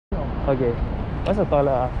Okay. What's the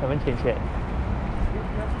toilet? Haven't changed yet.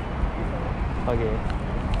 Okay.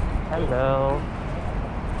 Hello.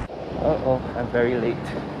 Uh-oh, I'm very late.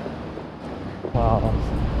 Wow.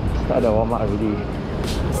 Start the warm up already.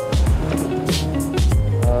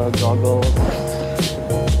 Goggles.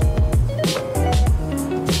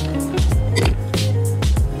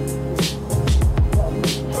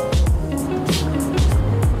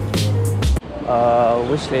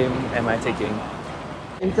 Which lane am I taking?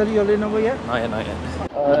 Can you tell your lane number yet? Not yet, not yet.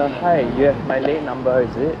 Hi, you have my lane number,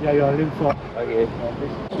 is it? Yeah, you're lane 4. Okay.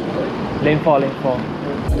 Lane 4, lane 4.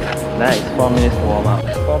 Nice, 4 minutes to warm up.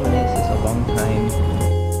 4 minutes is a long time.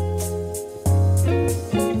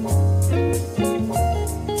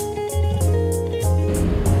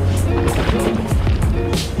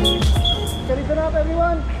 Listen up,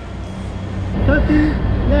 everyone. 30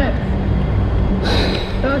 laps.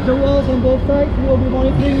 Touch the walls on both sides. We will be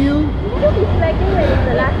monitoring you. Will you be flagging when it's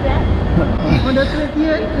the last lap? On the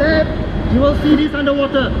 20th lap, you will see this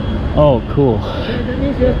underwater. Oh, cool. Okay, that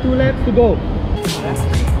means you have 2 laps to go.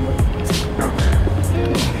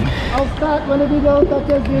 I'll start when the video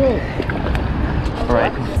touches 0.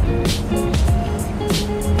 Alright.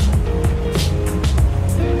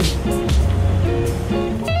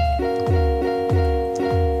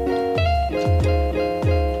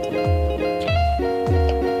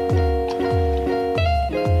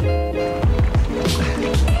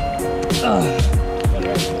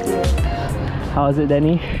 How is it,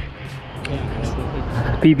 Danny?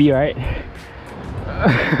 PB, right? You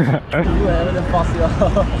were the fast here.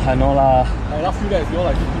 I know lah. Last few laps, you're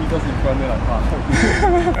like 50 meters in front, like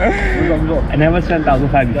I never spent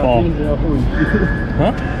 1,500 before.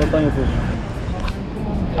 Huh? What time is it?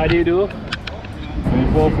 How do you do?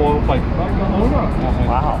 24, 4, 5.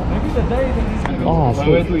 Wow. Maybe the day is Oh, I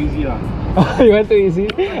went too easy lah. Oh, you went too easy?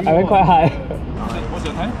 I went quite high. What's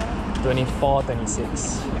your time?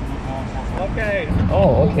 24:26. Okay.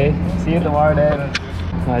 Oh, okay. See you tomorrow then.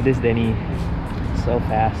 This Danny. So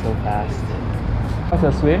fast, so fast. What's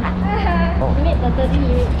your swim? Oh. You made the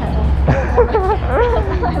 30-minute cut off.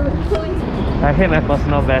 I hit my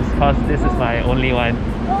personal best because this is my only one.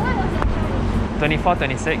 Oh, what was it?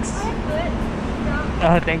 24:26.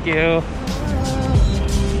 Good. Thank you.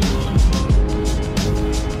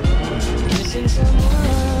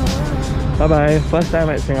 Bye bye. First time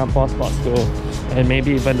at Singapore Sports School, and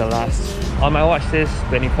maybe even the last. On my watch says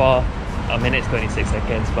 24 minutes 26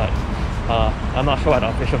 seconds, but I'm not sure what the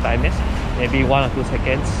official time is. Maybe 1 or 2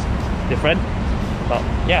 seconds different. But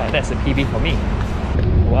yeah, that's a PB for me.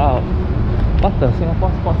 Wow. What the Singapore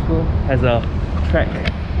Sports School has a track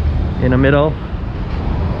in the middle.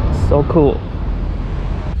 So cool.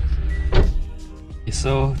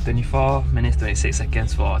 So 24 minutes 26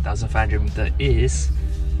 seconds for 1,500 meter is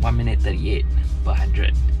 1 minute 38 per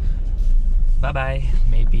 100. Bye bye.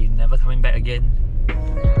 Maybe never coming back again.